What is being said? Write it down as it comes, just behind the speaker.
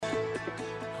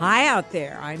Hi out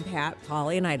there, I'm Pat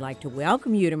Polly, and I'd like to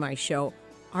welcome you to my show,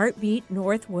 ArtBeat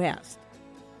Northwest.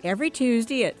 Every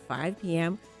Tuesday at 5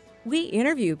 p.m., we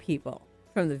interview people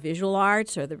from the visual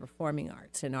arts or the performing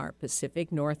arts in our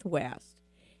Pacific Northwest.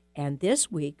 And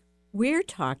this week, we're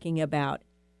talking about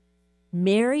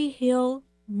Maryhill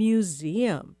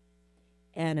Museum,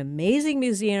 an amazing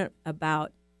museum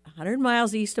about 100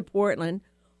 miles east of Portland,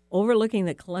 overlooking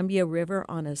the Columbia River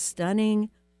on a stunning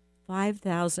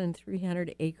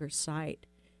 5,300-acre site.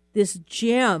 This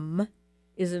gem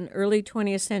is an early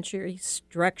 20th century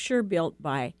structure built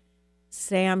by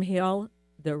Sam Hill,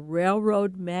 the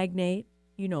railroad magnate.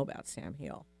 You know about Sam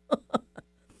Hill.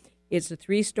 It's a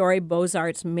 3-story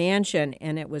Beaux-Arts mansion,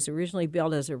 and it was originally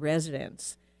built as a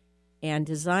residence and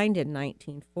designed in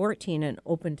 1914 and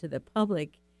opened to the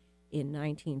public in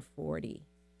 1940.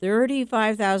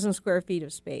 35,000 square feet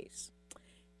of space.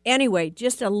 Anyway,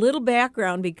 just a little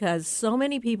background because so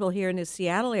many people here in the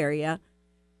Seattle area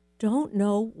don't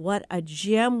know what a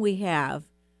gem we have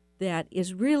that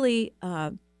is really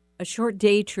a short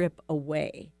day trip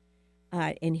away.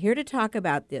 And here to talk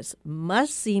about this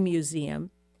must-see museum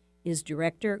is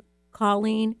director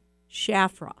Colleen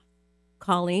Shafroth.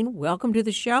 Colleen, welcome to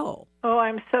the show. Oh,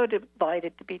 I'm so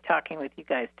delighted to be talking with you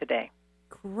guys today.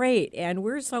 Great, and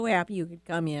we're so happy you could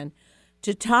come in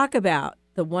to talk about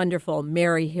the wonderful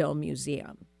Maryhill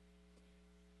Museum.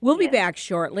 We'll be back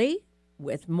shortly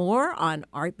with more on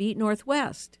ArtBeat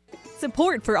Northwest.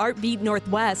 Support for ArtBeat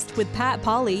Northwest with Pat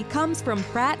Polly comes from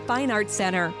Pratt Fine Arts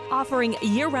Center, offering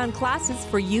year-round classes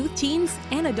for youth, teens,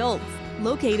 and adults.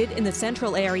 Located in the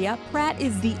central area, Pratt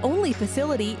is the only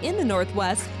facility in the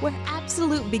Northwest where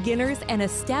absolute beginners and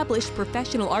established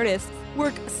professional artists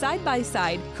work side by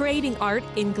side, creating art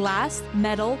in glass,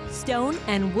 metal, stone,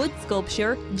 and wood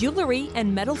sculpture, jewelry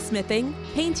and metal smithing,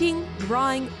 painting,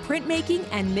 drawing, printmaking,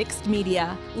 and mixed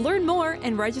media. Learn more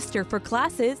and register for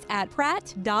classes at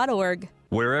pratt.org.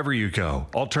 Wherever you go,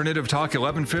 Alternative Talk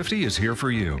 1150 is here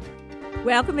for you.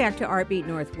 Welcome back to ArtBeat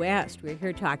Northwest. We're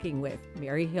here talking with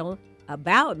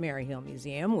about Maryhill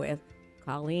Museum with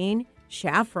Colleen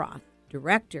Shafroth,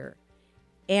 director.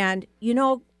 And, you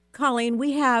know, Colleen,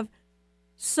 we have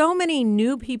so many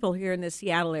new people here in the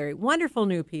Seattle area, wonderful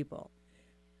new people.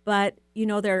 But, you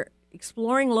know, they're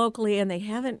exploring locally and they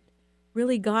haven't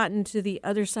really gotten to the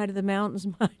other side of the mountains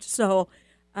much. So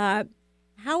how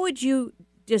would you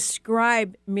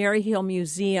describe Maryhill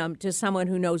Museum to someone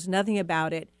who knows nothing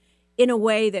about it in a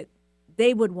way that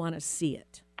they would want to see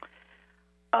it?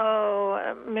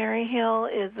 Oh, Maryhill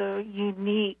is a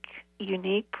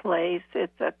unique place.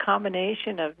 It's a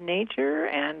combination of nature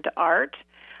and art.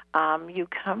 You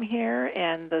come here,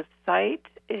 and the site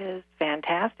is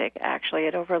fantastic. Actually,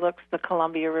 it overlooks the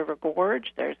Columbia River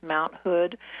Gorge. There's Mount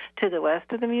Hood to the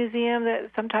west of the museum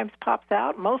that sometimes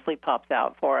mostly pops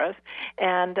out for us,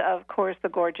 and, of course, the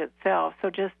gorge itself. So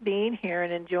just being here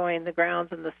and enjoying the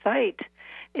grounds and the site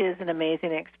is an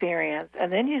amazing experience.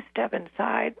 And then you step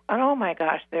inside, and oh, my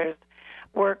gosh, there's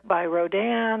work by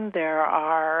Rodin. There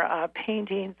are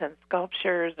paintings and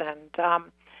sculptures and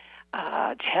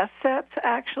chess sets,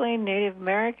 actually,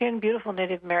 beautiful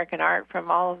Native American art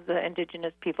from all of the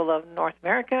indigenous people of North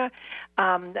America,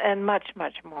 and much,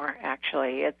 much more,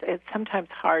 actually. It's sometimes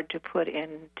hard to put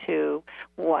into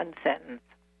one sentence.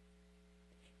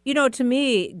 You know, to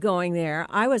me, going there,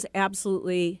 I was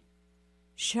absolutely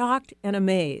shocked and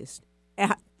amazed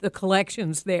at the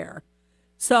collections there.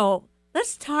 So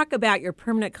let's talk about your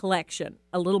permanent collection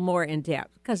a little more in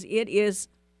depth, because it is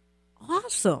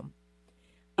awesome.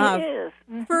 It is.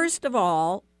 Mm-hmm. First of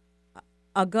all,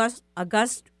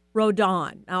 Auguste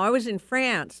Rodin. Now, I was in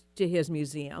France to his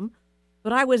museum,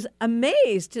 but I was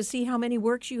amazed to see how many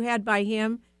works you had by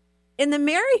him in the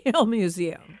Maryhill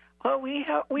Museum. Well, we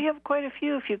have quite a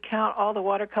few if you count all the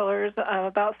watercolors,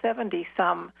 about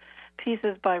 70-some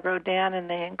pieces by Rodin, and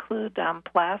they include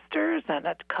plasters and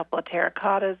a couple of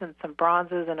terracottas and some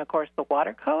bronzes and, of course, the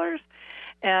watercolors.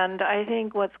 And I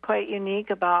think what's quite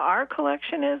unique about our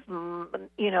collection is,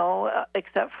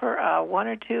 except for one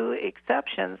or two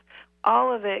exceptions,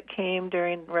 all of it came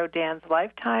during Rodin's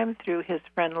lifetime through his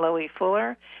friend Loie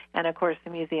Fuller and, of course, the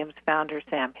museum's founder,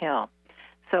 Sam Hill.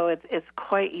 So it's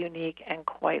quite unique and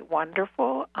quite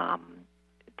wonderful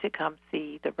to come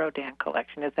see the Rodin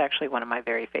collection. It's actually one of my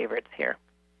very favorites here.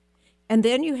 And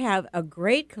then you have a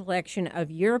great collection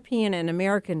of European and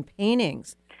American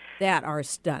paintings that are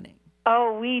stunning.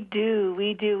 Oh, we do.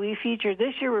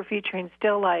 This year we're featuring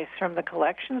still lifes from the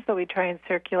collection, so we try and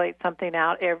circulate something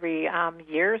out every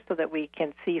year so that we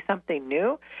can see something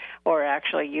new, or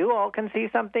actually you all can see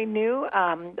something new,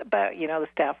 but, the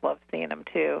staff loves seeing them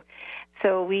too.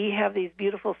 So we have these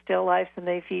beautiful still lifes, and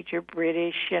they feature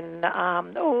British and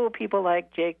people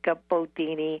like Jacob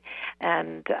Bodini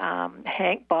and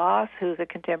Hank Boss, who's a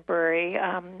contemporary,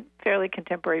 fairly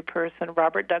contemporary person.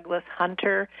 Robert Douglas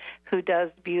Hunter, who does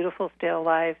beautiful still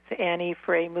lifes. Annie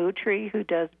Frey Moutry, who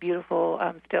does beautiful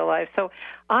still lifes. So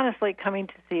honestly, coming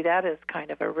to see that is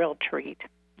kind of a real treat.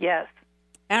 Yes.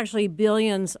 Actually,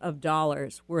 billions of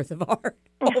dollars worth of art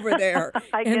over there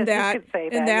I guess you could say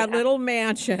that, in that yeah. little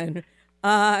mansion.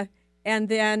 And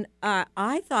then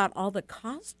I thought all the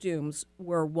costumes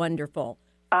were wonderful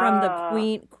from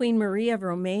the Queen Maria of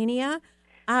Romania.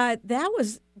 That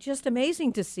was just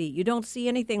amazing to see. You don't see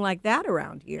anything like that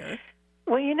around here.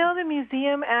 Well, the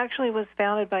museum actually was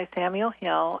founded by Samuel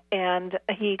Hill, and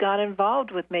he got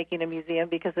involved with making a museum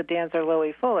because of dancer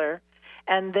Loie Fuller.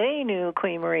 And they knew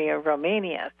Queen Maria of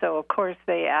Romania. So, of course,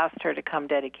 they asked her to come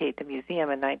dedicate the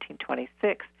museum in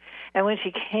 1926. And when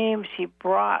she came, she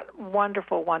brought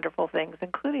wonderful, wonderful things,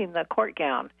 including the court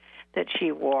gown that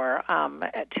she wore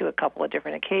to a couple of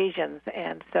different occasions.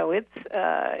 And so it's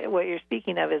what you're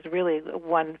speaking of is really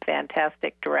one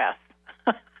fantastic dress.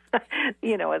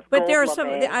 It's but gold there are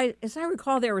lame. as I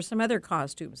recall, there were some other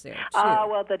costumes there, too.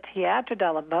 Well, the Théâtre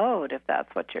de la Mode, if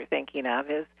that's what you're thinking of,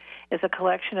 is a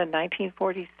collection of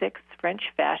 1946 French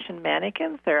fashion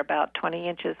mannequins. They're about 20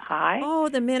 inches high. Oh,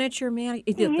 the miniature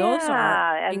mannequins. Yeah, Those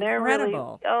are and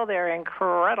incredible. They're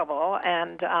incredible.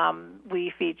 And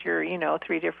we feature,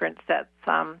 3 different sets.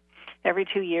 Every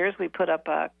 2 years, we put up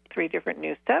 3 different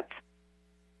new sets.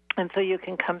 And so you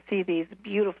can come see these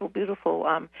beautiful, beautiful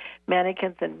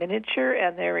mannequins in miniature,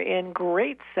 and they're in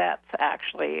great sets,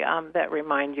 actually, that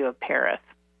remind you of Paris.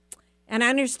 And I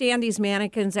understand these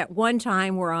mannequins at one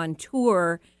time were on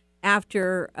tour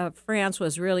after France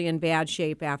was really in bad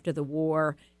shape after the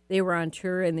war. They were on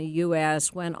tour in the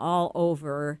U.S., went all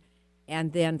over,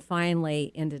 and then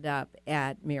finally ended up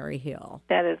at Maryhill.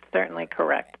 That is certainly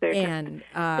correct.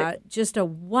 Just a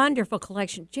wonderful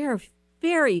collection. Jared,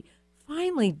 very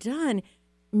finely done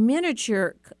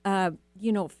miniature,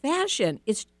 fashion.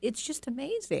 It's just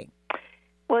amazing.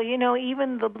 Well,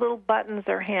 even the little buttons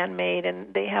are handmade,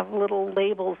 and they have little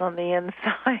labels on the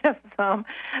inside of them,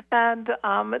 and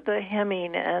the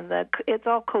hemming and it's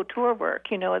all couture work.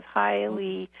 It's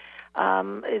highly,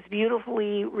 it's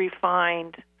beautifully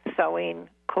refined sewing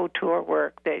couture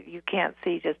work that you can't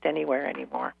see just anywhere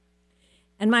anymore.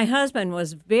 And my husband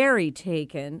was very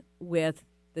taken with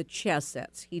the chess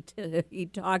sets. He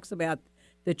talks about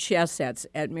the chess sets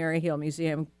at Maryhill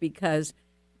Museum because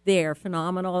they're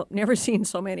phenomenal. Never seen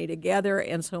so many together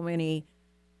and so many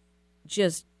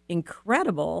just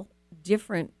incredible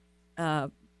different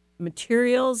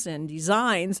materials and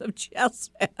designs of chess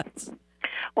sets.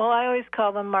 Well, I always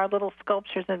call them our little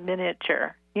sculptures in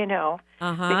miniature,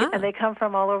 and they come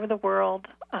from all over the world,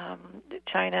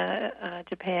 China,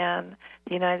 Japan,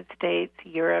 the United States,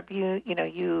 Europe. You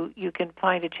can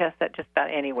find a chess set just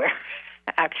about anywhere.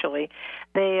 Actually,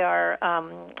 they are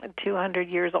 200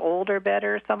 years old or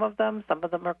better. Some of them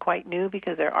are quite new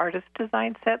because they're artist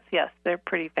design sets. Yes, they're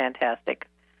pretty fantastic.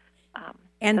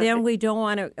 And then we don't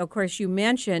want to. Of course, you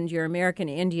mentioned your American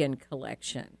Indian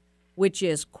collection, which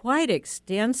is quite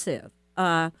extensive.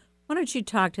 Why don't you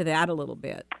talk to that a little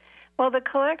bit? Well, the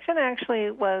collection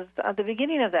actually was, the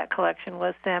beginning of that collection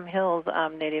was Sam Hill's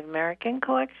Native American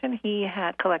collection. He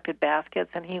had collected baskets,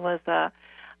 and he was a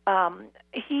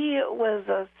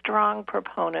strong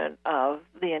proponent of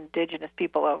the indigenous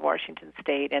people of Washington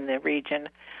State and the region.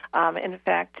 In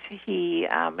fact, he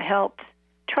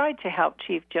tried to help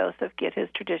Chief Joseph get his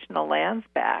traditional lands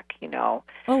back,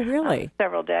 Oh, really?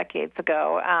 Several decades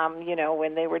ago,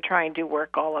 when they were trying to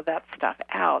work all of that stuff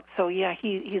out. So, yeah,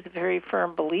 he's a very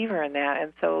firm believer in that.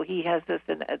 And so he has this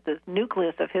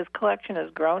nucleus of his collection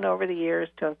has grown over the years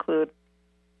to include,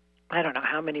 I don't know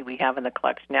how many we have in the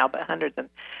collection now, but hundreds and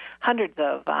hundreds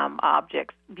of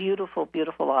objects, beautiful,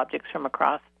 beautiful objects from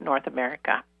across North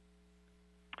America.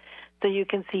 So you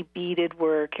can see beaded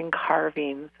work and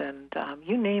carvings and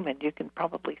you name it, you can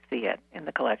probably see it in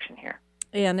the collection here.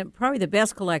 And probably the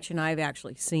best collection I've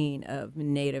actually seen of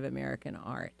Native American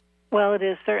art. Well, it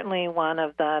is certainly one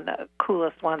of the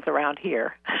coolest ones around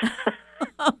here.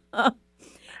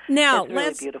 Now, it's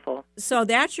really beautiful. So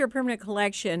that's your permanent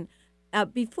collection.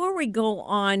 Before we go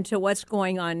on to what's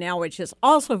going on now, which is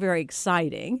also very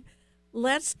exciting,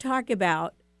 let's talk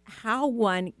about how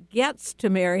one gets to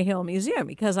Maryhill Museum,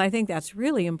 because I think that's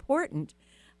really important.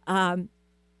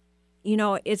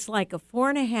 It's like a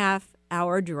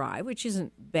 4.5-hour drive, which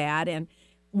isn't bad. And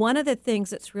one of the things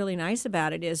that's really nice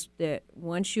about it is that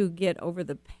once you get over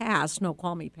the pass,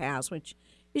 Snoqualmie Pass, which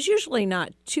is usually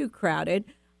not too crowded,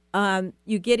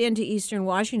 you get into Eastern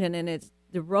Washington, and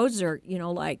the roads are,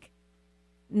 like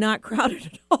not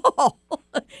crowded at all.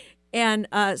 And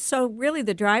so really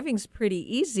the driving's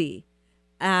pretty easy.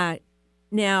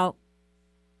 Now,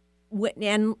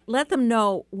 and let them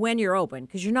know when you're open,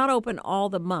 because you're not open all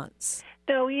the months.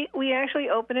 No, we actually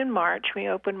open in March. We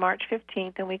open March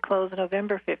 15th, and we close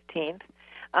November 15th.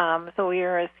 So we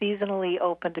are a seasonally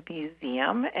opened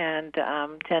museum, and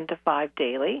 10 to 5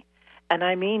 daily. And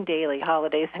I mean daily,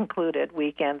 holidays included,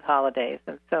 weekends, holidays.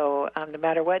 And so no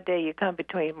matter what day you come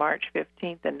between March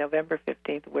 15th and November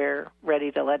 15th, we're ready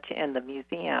to let you in the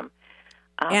museum.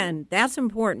 And that's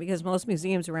important because most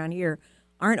museums around here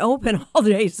aren't open all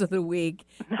days of the week.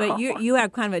 No. But you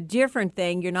have kind of a different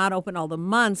thing. You're not open all the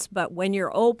months, but when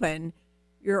you're open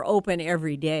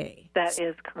every day. That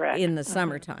is correct. In the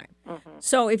summertime. Mm-hmm.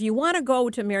 So if you want to go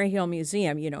to Maryhill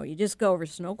Museum, you just go over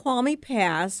Snoqualmie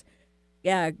Pass,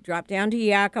 drop down to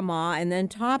Yakima, and then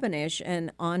Toppenish,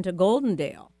 and on to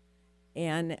Goldendale.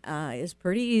 And it's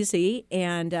pretty easy.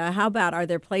 And how about, are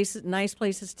there nice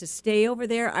places to stay over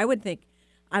there? I would think,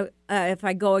 if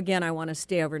I go again, I want to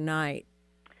stay overnight.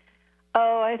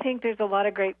 Oh, I think there's a lot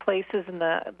of great places in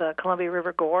the Columbia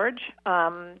River Gorge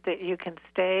that you can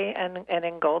stay, and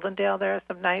in Goldendale there are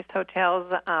some nice hotels.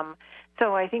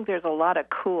 So I think there's a lot of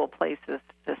cool places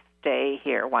to stay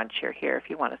here once you're here if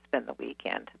you want to spend the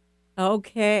weekend.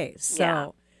 Okay,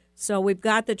 so we've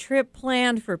got the trip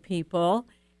planned for people,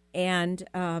 and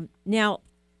now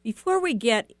before we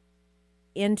get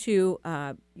into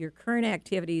your current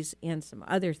activities and some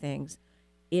other things,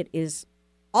 it is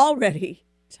already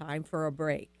time for a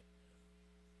break.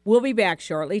 We'll be back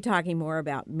shortly talking more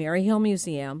about Maryhill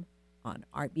Museum on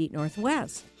ArtBeat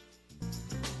Northwest.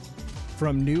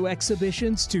 From new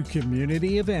exhibitions to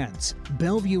community events,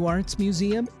 Bellevue Arts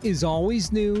Museum is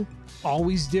always new,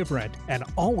 always different, and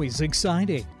always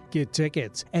exciting. Get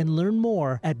tickets and learn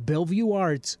more at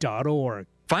bellevuearts.org.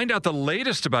 Find out the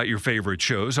latest about your favorite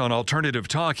shows on Alternative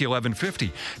Talk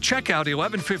 1150. Check out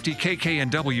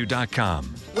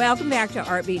 1150kknw.com. Welcome back to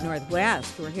ArtBeat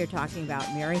Northwest. We're here talking about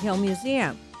Maryhill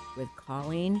Museum with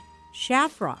Colleen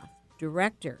Shafroth,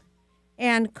 director.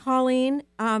 And Colleen,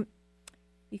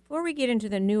 before we get into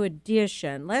the new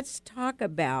edition, let's talk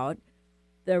about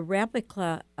the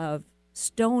replica of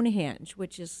Stonehenge,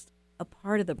 which is a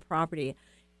part of the property.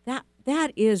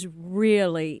 That is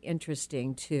really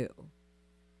interesting, too.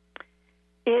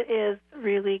 It is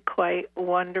really quite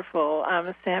wonderful.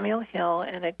 Samuel Hill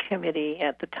and a committee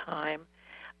at the time,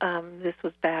 this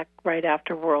was back right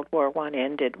after World War I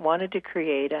ended, wanted to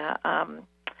create a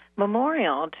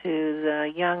memorial to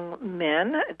the young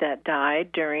men that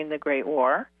died during the Great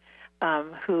War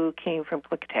who came from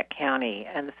Klickitat County.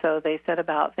 And so they set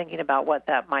about thinking about what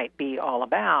that might be all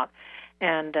about.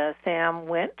 And Sam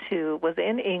was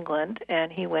in England,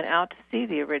 and he went out to see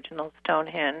the original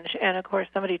Stonehenge. And, of course,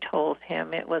 somebody told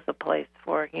him it was a place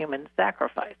for human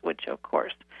sacrifice, which, of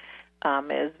course,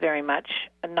 is very much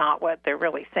not what they're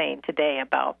really saying today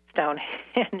about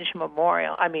Stonehenge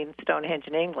Stonehenge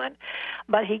in England.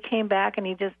 But he came back, and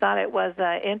he just thought it was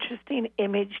an interesting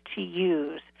image to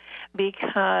use,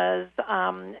 because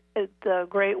the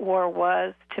Great War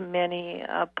was, to many,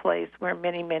 a place where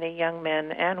many, many young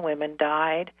men and women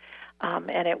died,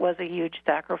 and it was a huge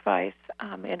sacrifice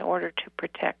in order to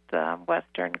protect the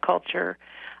Western culture.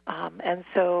 And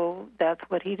so that's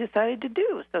what he decided to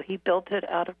do. So he built it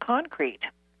out of concrete,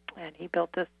 and he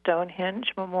built a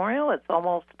Stonehenge memorial. It's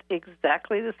almost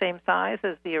exactly the same size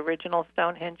as the original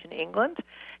Stonehenge in England,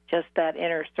 just that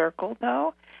inner circle,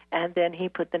 though. And then he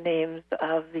put the names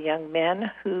of the young men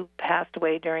who passed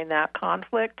away during that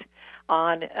conflict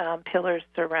on pillars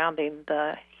surrounding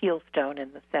the heel stone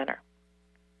in the center,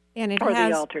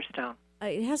 the altar stone.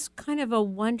 It has kind of a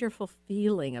wonderful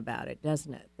feeling about it,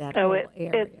 doesn't it? That whole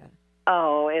area.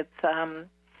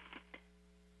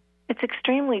 It's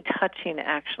extremely touching,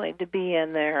 actually, to be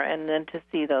in there and then to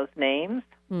see those names.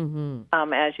 Mm-hmm.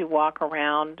 As you walk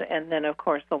around, and then, of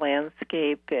course, the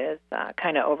landscape is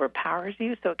kind of overpowers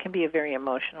you, so it can be a very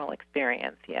emotional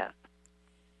experience, yes.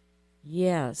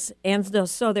 Yes, and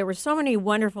so there were so many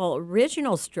wonderful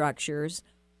original structures,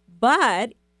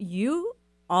 but you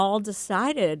all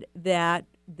decided that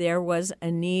there was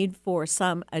a need for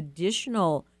some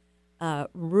additional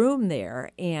room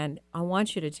there, and I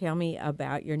want you to tell me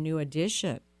about your new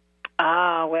addition.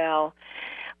 Well,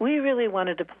 we really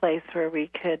wanted a place where we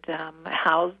could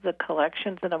house the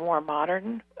collections in a more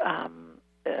modern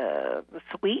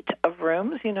suite of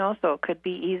rooms, so it could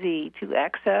be easy to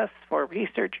access for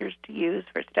researchers to use,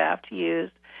 for staff to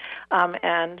use.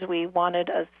 And we wanted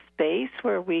a space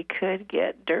where we could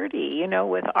get dirty,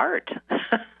 with art.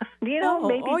 maybe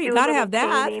you do got to a little have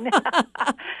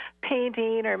that.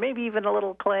 painting, or maybe even a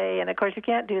little clay. And of course, you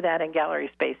can't do that in gallery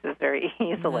spaces very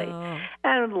easily. No.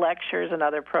 And lectures and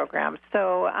other programs.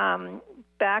 So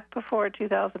back before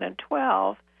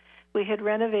 2012, we had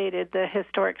renovated the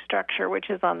historic structure, which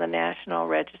is on the National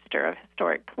Register of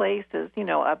Historic Places,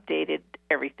 updated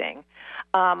everything.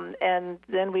 And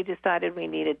then we decided we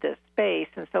needed this space,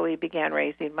 and so we began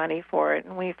raising money for it,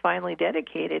 and we finally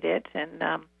dedicated it in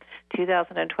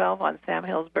 2012 on Sam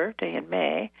Hill's birthday in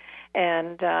May.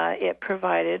 And it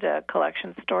provided a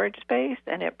collection storage space,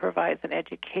 and it provides an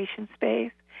education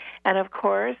space, and, of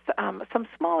course, some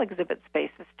small exhibit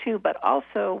spaces, too. But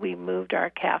also we moved our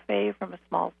cafe from a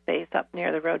small space up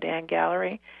near the Rodin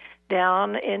Gallery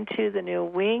down into the new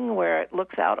wing where it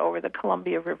looks out over the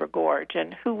Columbia River Gorge.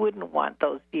 And who wouldn't want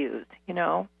those views,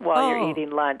 while you're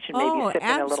eating lunch and maybe sipping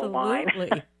a little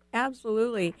wine?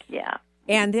 Absolutely. Yeah.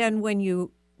 And then when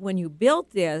you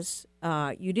built this,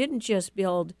 you didn't just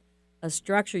build a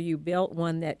structure, you built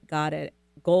one that got a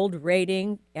gold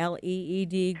rating,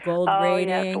 LEED gold rating.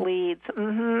 Yes, LEEDs.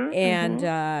 Mm-hmm. And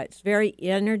it's very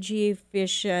energy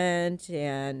efficient.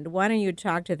 And why don't you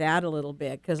talk to that a little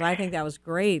bit? Because I think that was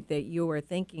great that you were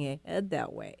thinking ahead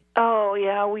that way. Oh,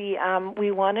 yeah.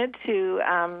 We wanted to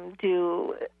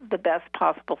do the best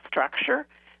possible structure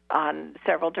on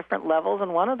several different levels,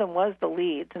 and one of them was the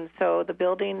LEEDs. And so the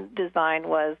building design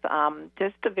was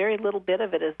just a very little bit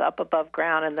of it is up above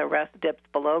ground, and the rest dips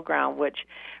below ground, which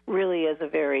really is a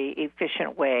very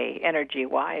efficient way,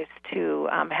 energy-wise, to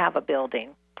have a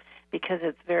building because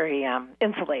it's very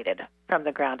insulated from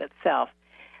the ground itself.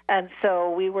 And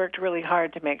so we worked really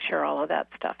hard to make sure all of that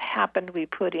stuff happened. We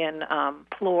put in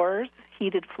floors,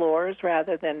 heated floors,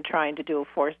 rather than trying to do a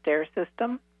forced air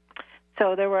system.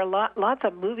 So there were lots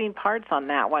of moving parts on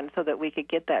that one so that we could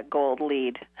get that gold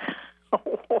LEED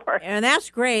award. And that's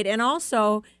great. And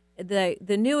also, the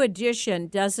new edition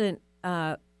doesn't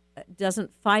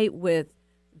fight with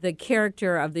the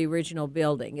character of the original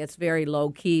building. It's very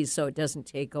low key, so it doesn't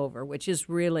take over, which is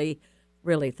really,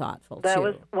 really thoughtful, That too.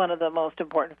 was one of the most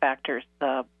important factors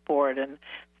the board and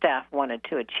staff wanted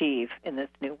to achieve in this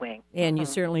new wing. And you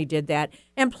certainly did that.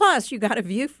 And plus, you got a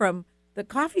view from the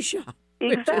coffee shop.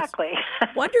 Exactly.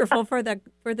 Wonderful for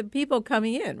the people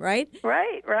coming in, right?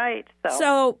 Right.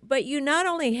 So, but you not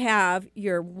only have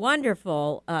your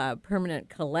wonderful permanent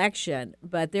collection,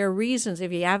 but there are reasons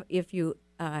if you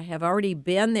have already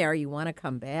been there, you want to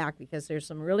come back because there's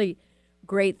some really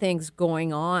great things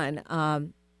going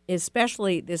on,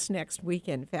 especially this next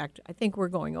weekend. In fact, I think we're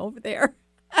going over there.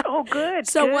 Oh, good.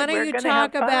 So good. why don't We're you gonna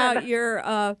talk have about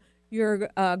fun. your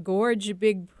gorge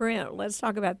big print? Let's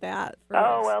talk about that first.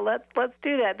 Oh, well, let's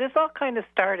do that. This all kind of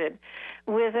started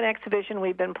with an exhibition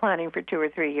we've been planning for 2 or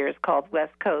 3 years called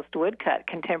West Coast Woodcut,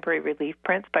 Contemporary Relief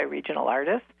Prints by Regional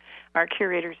Artists. Our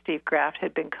curator, Steve Graft,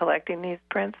 had been collecting these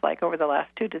prints over the last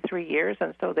 2 to 3 years,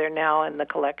 and so they're now in the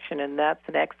collection, and that's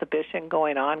an exhibition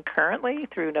going on currently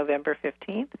through November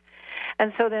 15th.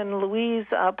 And so then Louise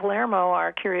Palermo,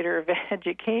 our curator of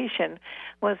education,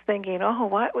 was thinking,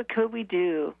 what could we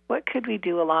do? What could we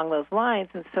do along those lines?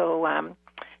 And so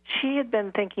she had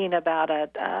been thinking about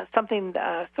something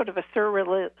sort of a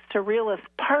surrealist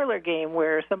parlor game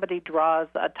where somebody draws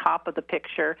a top of the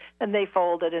picture and they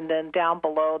fold it, and then down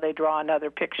below they draw another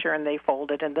picture and they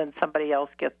fold it, and then somebody else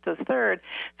gets the third,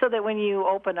 so that when you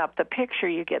open up the picture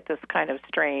you get this kind of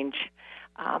strange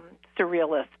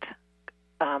surrealist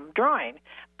drawing.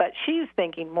 But she's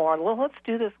thinking more, let's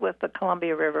do this with the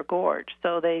Columbia River Gorge.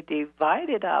 So they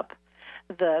divided up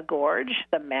the gorge,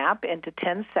 the map, into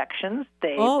 10 sections.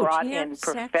 They brought in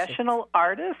professional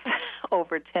artists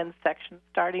over 10 sections,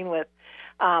 starting with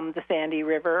the Sandy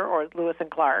River or Lewis and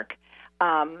Clark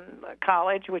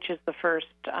College, which is the first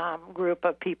group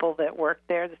of people that worked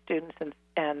there, the students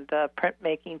and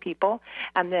printmaking people,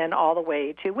 and then all the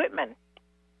way to Whitman.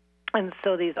 And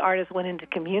so these artists went into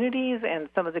communities, and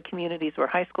some of the communities were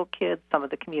high school kids, some of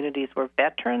the communities were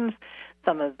veterans,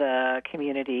 some of the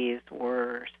communities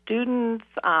were students,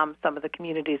 some of the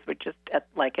communities were just at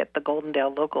the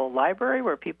Goldendale local library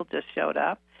where people just showed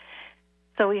up.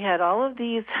 So we had all of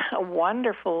these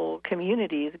wonderful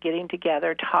communities getting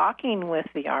together, talking with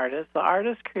the artist. The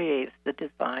artist creates the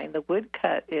design. The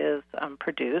woodcut is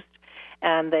produced.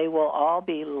 And they will all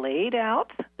be laid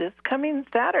out this coming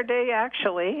Saturday,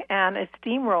 actually, and a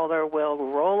steamroller will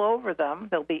roll over them.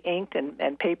 They'll be inked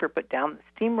and paper put down. The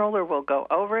steamroller will go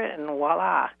over it, and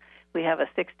voila, we have a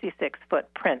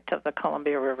 66-foot print of the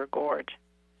Columbia River Gorge.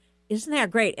 Isn't that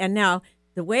great? And now,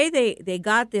 the way they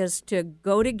got this to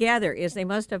go together is they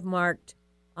must have marked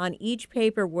on each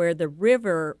paper where the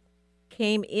river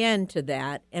came into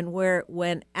that and where it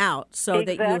went out, so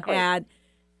that you Exactly. had,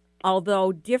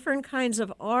 although different kinds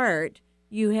of art,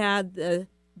 you had the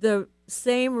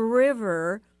same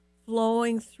river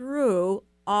flowing through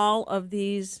all of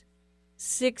these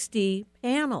 60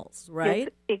 panels,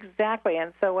 right? Exactly.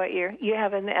 And so what you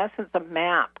have in essence a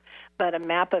map, but a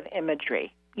map of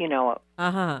imagery,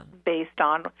 Uh-huh. based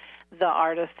on the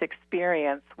artist's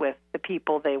experience with the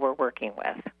people they were working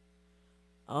with.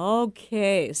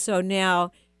 Okay. So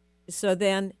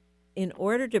then in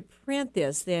order to print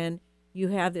this, then you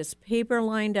have this paper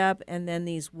lined up and then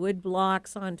these wood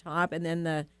blocks on top, and then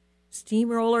the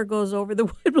steamroller goes over the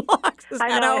wood blocks. Is I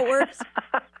that know. how it works?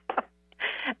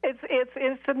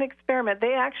 It's an experiment.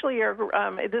 They actually are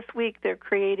this week. They're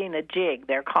creating a jig.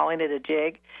 They're calling it a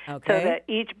jig, Okay. so that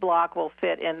each block will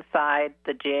fit inside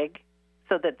the jig,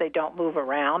 so that they don't move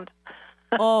around.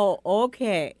 Oh,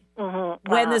 okay.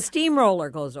 Mm-hmm. When the steamroller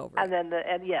goes over And it.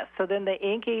 then yes, so then they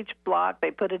ink each block.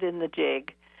 They put it in the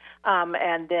jig,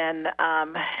 and then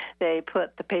they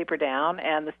put the paper down,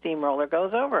 and the steamroller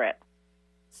goes over it.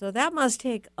 So that must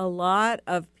take a lot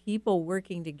of people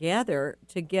working together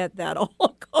to get that all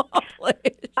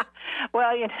accomplished.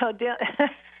 Well,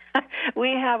 we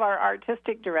have our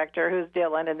artistic director, who's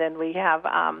Dylan, and then we have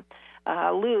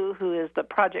Lou, who is the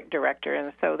project director,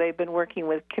 and so they've been working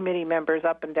with committee members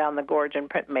up and down the gorge and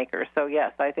printmakers. So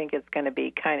yes, I think it's going to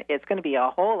be a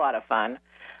whole lot of fun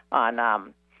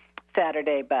on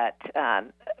Saturday, but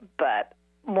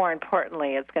more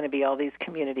importantly, it's going to be all these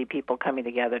community people coming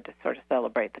together to sort of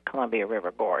celebrate the Columbia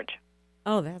River Gorge.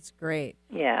 Oh, that's great.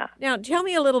 Yeah. Now, tell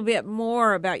me a little bit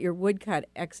more about your woodcut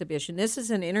exhibition. This is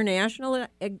an international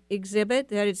exhibit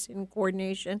that is in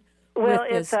coordination Well,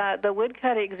 with this. it's the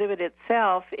woodcut exhibit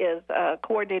itself is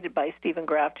coordinated by Stephen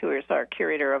Graft, who is our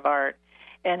curator of art,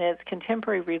 and it's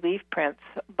contemporary relief prints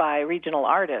by regional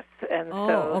artists. And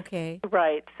okay.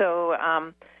 Right. So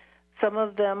some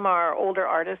of them are older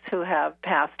artists who have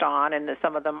passed on, and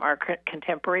some of them are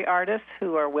contemporary artists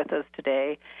who are with us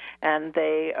today, and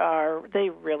they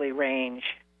really range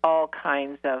all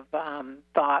kinds of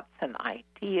thoughts and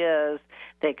ideas.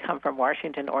 They come from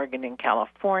Washington, Oregon, and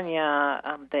California.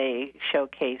 They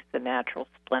showcase the natural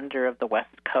splendor of the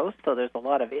West Coast, so there's a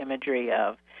lot of imagery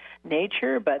of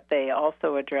nature, but they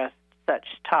also address such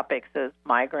topics as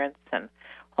migrants and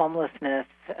homelessness,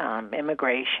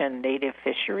 immigration, native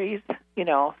fisheries,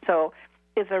 So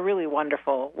it's a really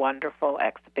wonderful, wonderful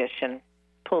exhibition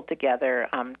pulled together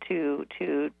to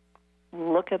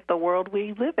look at the world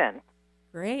we live in.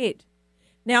 Great.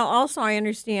 Now, also, I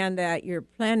understand that your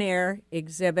plein air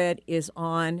exhibit is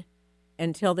on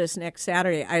until this next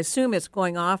Saturday. I assume it's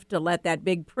going off to let that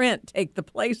big print take the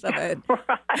place of it.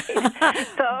 Right.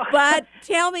 But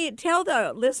tell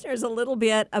the listeners a little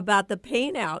bit about the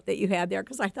paint out that you had there,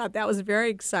 because I thought that was very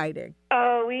exciting.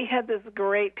 Oh, we had this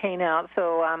great paint out.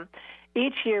 So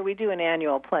each year we do an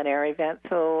annual plein air event.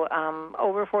 So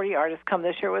over 40 artists come.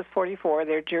 This year it was 44.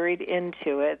 They're juried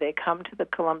into it. They come to the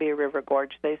Columbia River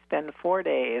Gorge. They spend 4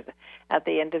 days at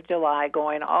the end of July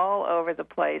going all over the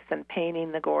place and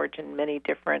painting the gorge in many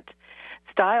different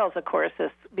styles, of course,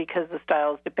 because the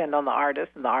styles depend on the artist,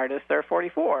 and the artists are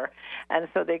 44. And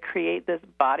so they create this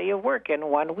body of work in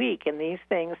 1 week, and these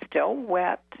things, still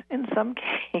wet in some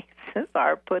cases,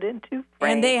 are put into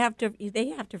frames. And they have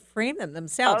to frame them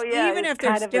themselves, Oh, yeah, even it's if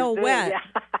they're kind of still a zoo, wet.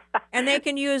 yeah. And they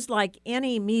can use like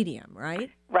any medium,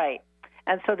 right? Right.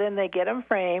 And so then they get them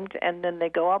framed, and then they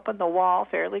go up on the wall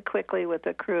fairly quickly with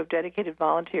a crew of dedicated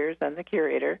volunteers and the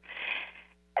curator.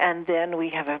 And then we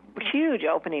have a huge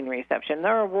opening reception.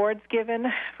 There are awards given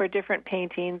for different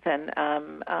paintings, and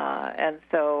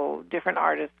so different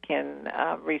artists can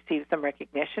receive some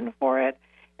recognition for it.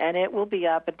 And it will be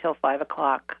up until 5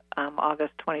 o'clock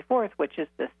August 24th, which is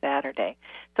this Saturday.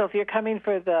 So if you're coming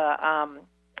for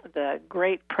the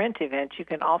great print event, you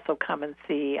can also come and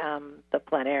see the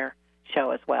plein air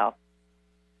show as well.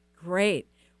 Great.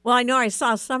 Well, I know I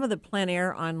saw some of the plein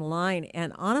air online,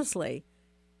 and honestly,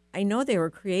 I know they were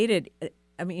created.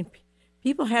 I mean,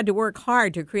 people had to work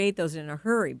hard to create those in a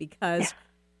hurry because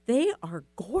they are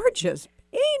gorgeous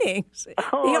paintings.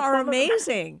 Oh, they are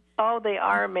amazing. They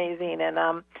are amazing, and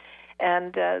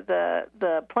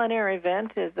the plein air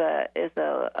event is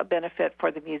a benefit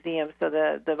for the museum. So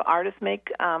the artists make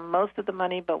most of the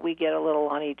money, but we get a little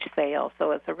on each sale.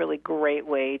 So it's a really great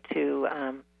way to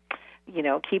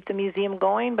keep the museum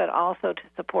going, but also to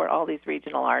support all these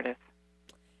regional artists.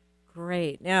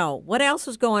 Great. Now, what else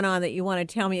is going on that you want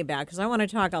to tell me about? Because I want to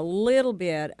talk a little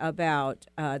bit about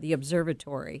the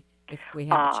observatory if we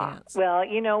have a chance? Well,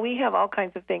 we have all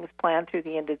kinds of things planned through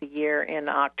the end of the year. In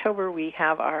October, we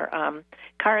have our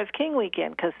Car is King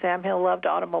weekend because Sam Hill loved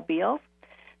automobiles.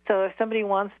 So if somebody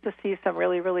wants to see some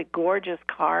really, really gorgeous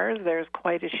cars, there's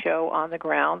quite a show on the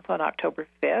grounds on October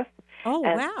 5th. Oh,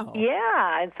 wow.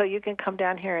 Yeah, and so you can come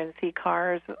down here and see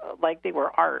cars like they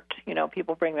were art.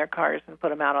 People bring their cars and put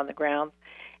them out on the grounds.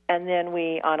 And then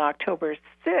on October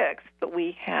 6th,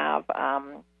 we have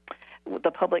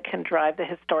the public can drive the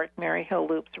historic Maryhill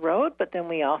Loops Road, but then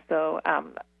we also,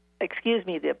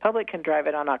 the public can drive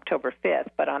it on October 5th,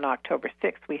 but on October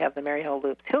 6th, we have the Maryhill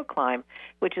Loops Hill Climb,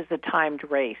 which is a timed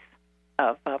race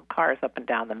of cars up and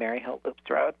down the Maryhill Loops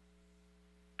Road.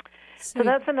 So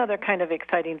that's another kind of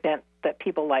exciting event that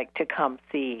people like to come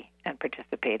see and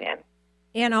participate in.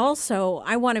 And also,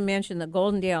 I want to mention the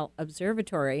Goldendale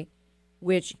Observatory,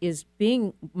 which is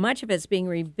much of it's being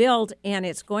rebuilt, and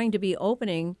it's going to be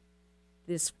opening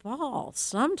this fall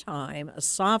sometime. A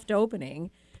soft opening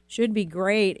should be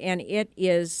great, and it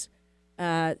is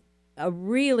a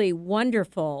really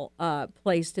wonderful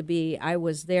place to be. I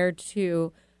was there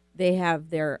too. They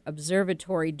have their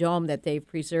observatory dome that they've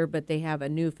preserved, but they have a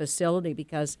new facility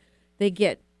because they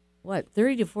get,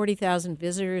 30 to 40,000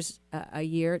 visitors a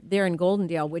year. They're in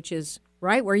Goldendale, which is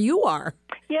right where you are.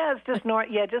 Yeah, it's just north.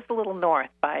 Yeah, just a little north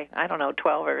by,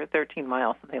 12 or 13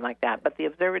 miles, something like that. But the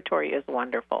observatory is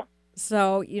wonderful.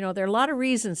 So, there are a lot of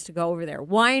reasons to go over there.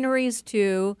 Wineries,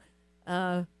 too,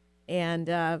 and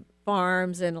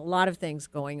farms and a lot of things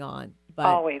going on. But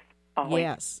always.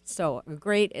 Yes. So,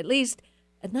 at least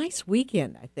a nice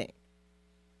weekend, I think.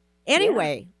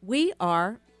 Anyway, we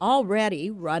are already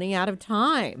running out of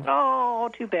time. Oh,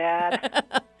 too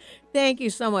bad. Thank you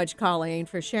so much, Colleen,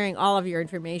 for sharing all of your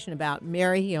information about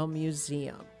Maryhill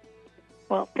Museum.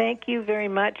 Well, thank you very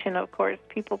much. And, of course,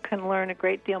 people can learn a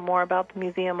great deal more about the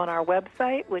museum on our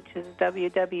website, which is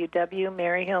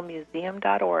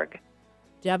www.maryhillmuseum.org.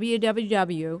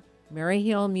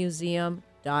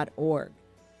 www.maryhillmuseum.org.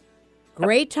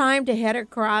 Great time to head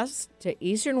across to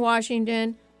eastern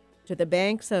Washington to the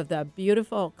banks of the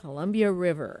beautiful Columbia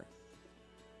River.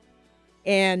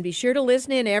 And be sure to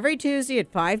listen in every Tuesday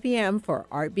at 5 p.m. for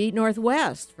ArtBeat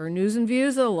Northwest for news and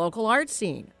views of the local art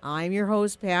scene. I'm your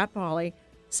host, Pat Pauley,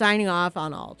 signing off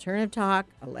on Alternative Talk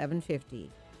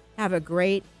 1150. Have a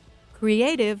great,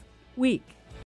 creative week.